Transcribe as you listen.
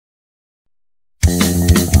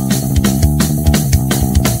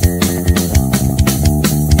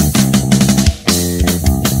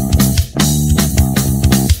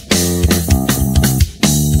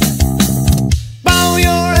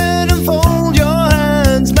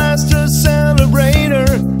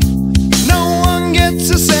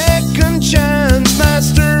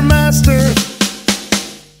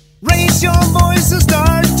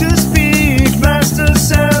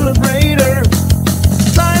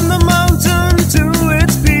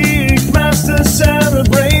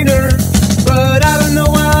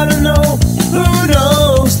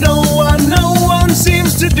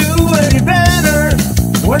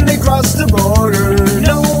cross the border.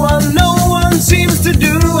 No one seems to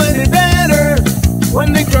do any better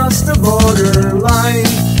when they cross the borderline.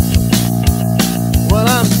 Well,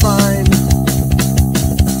 I'm fine.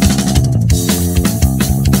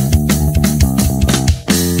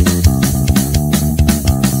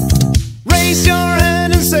 Raise your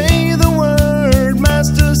hand and say the word,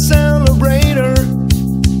 Master Celebrator.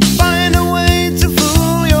 Find a way to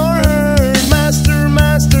fool your herd, Master,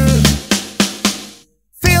 Master.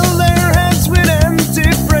 Fill their heads with empty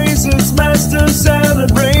phrases, Master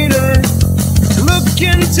Celebrator. Look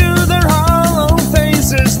into their hollow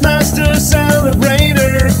faces, Master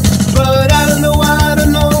Celebrator. But I don't know,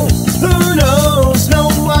 who knows? No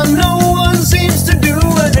one seems to do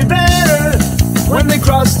any better when they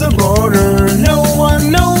cross the border. No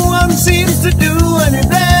one seems to do any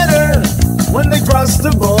better when they cross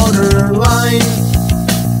the borderline.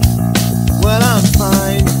 Well, I'm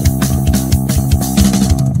fine.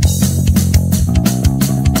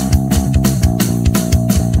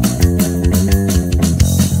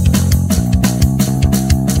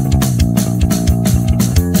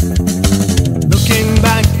 Looking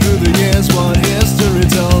back through the years, what history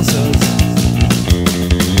tells us.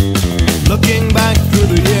 Looking back through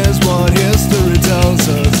the years, what history tells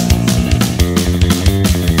us.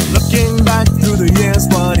 Looking back through the years,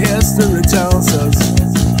 what history tells us.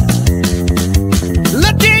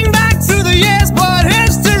 Looking back through the years, what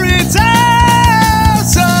history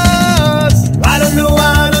tells us. I don't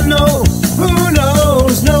know, who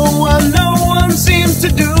knows? No one seems to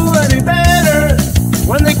do any better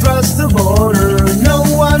when they cross the border. No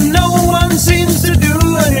one seems to do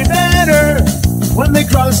any better when they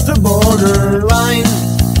cross the borderline.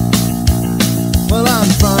 Well, I'm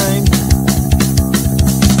fine.